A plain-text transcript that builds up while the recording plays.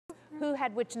who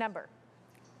had which number,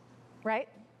 right?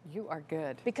 You are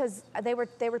good. Because they were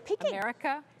peeking.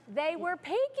 America. They were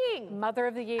peeking. Mother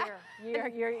of the year.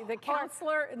 You're the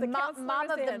counselor. Mom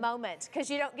of the moment, because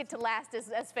you don't get to last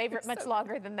as favorite much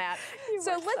longer than that.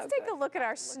 So let's take a look at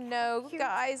our snow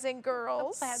guys and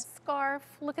girls. The plaid scarf.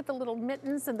 Look at the little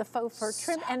mittens and the faux fur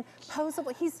trim and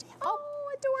posable. He's adorable.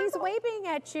 He's waving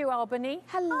at you, Albany.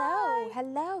 Hello, Hi.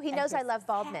 hello. He knows I love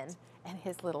bald men. And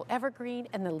his little evergreen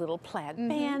and the little plaid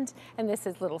band, and this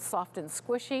is little soft and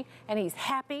squishy, and he's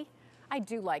happy. I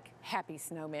do like happy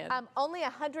snowmen. Only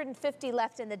 150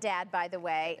 left in the dad, by the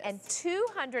way, and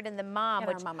 200 in the mom,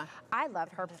 which I love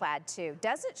her plaid too.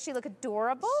 Doesn't she look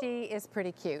adorable? She is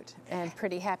pretty cute and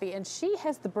pretty happy, and she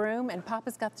has the broom, and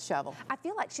Papa's got the shovel. I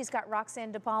feel like she's got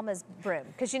Roxanne De Palma's broom,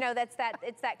 because you know it's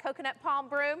that coconut palm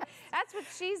broom. That's what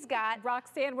she's got.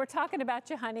 Roxanne, we're talking about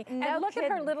you, honey. No and look kidding.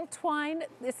 at her little twine.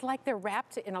 It's like they're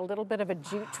wrapped in a little bit of a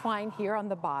jute twine here on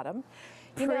the bottom.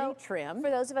 Pretty trim. For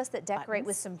those of us that decorate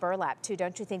with some burlap too,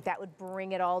 don't you think that would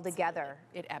bring it all together?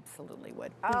 It absolutely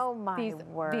would. Oh my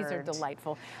word. These are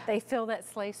delightful. They fill that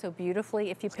sleigh so beautifully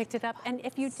if you picked it up, and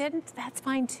if you didn't, that's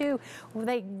fine too.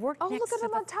 They work next to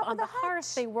the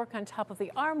hearth. They work on top of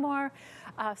the armoire.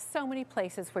 So many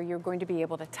places where you're going to be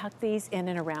able to tuck these in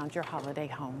and around your holiday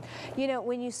home. You know,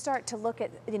 when you start to look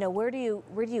at, you know, where do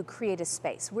you create a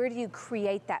space? Where do you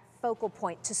create that focal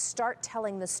point to start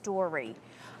telling the story?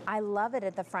 I love it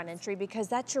at the front entry because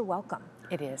that's your welcome.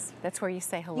 It is. That's where you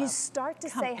say hello. You start to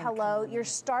say hello. You're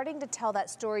starting to tell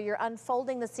that story. You're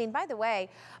unfolding the scene. By the way,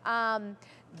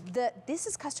 this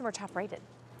is customer top rated.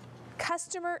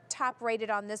 Customer top rated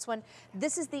on this one.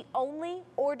 This is the only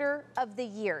order of the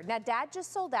year. Now, Dad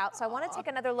just sold out, so I want to take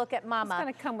another look at Mama. It's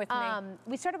going to come with me.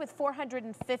 We started with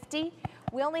 450.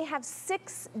 We only have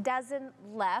 6 dozen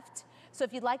left. So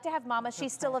if you'd like to have Mama,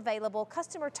 she's still available.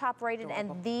 Customer top rated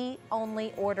and the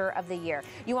only order of the year.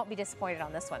 You won't be disappointed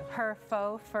on this one. Her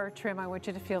faux fur trim, I want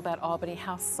you to feel that Albany,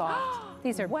 how soft.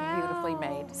 These are beautifully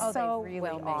made. Oh, so they really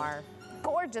well are.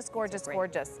 Gorgeous, gorgeous,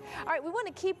 gorgeous. All right, we want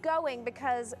to keep going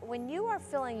because when you are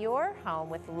filling your home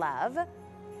with love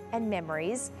and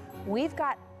memories, we've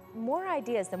got more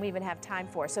ideas than we even have time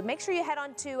for. So make sure you head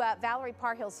on to Valerie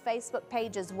Parhill's Facebook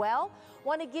page as well.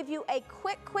 Want to give you a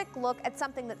quick look at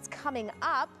something that's coming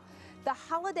up. The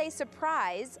holiday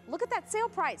surprise. Look at that sale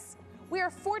price. We are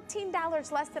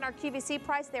 $14 less than our QVC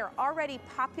price. They're already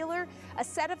popular. A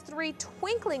set of 3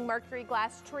 twinkling mercury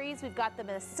glass trees. We've got them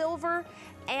in a silver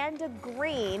and a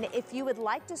green. If you would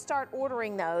like to start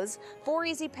ordering those, 4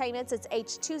 easy payments, it's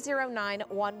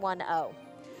H209110.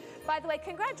 By the way,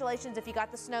 congratulations if you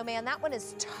got the snowman. That one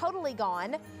is totally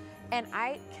gone. And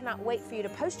I cannot wait for you to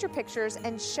post your pictures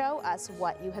and show us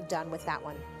what you have done with that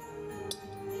one.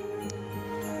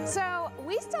 So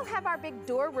we still have our big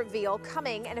door reveal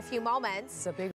coming in a few moments.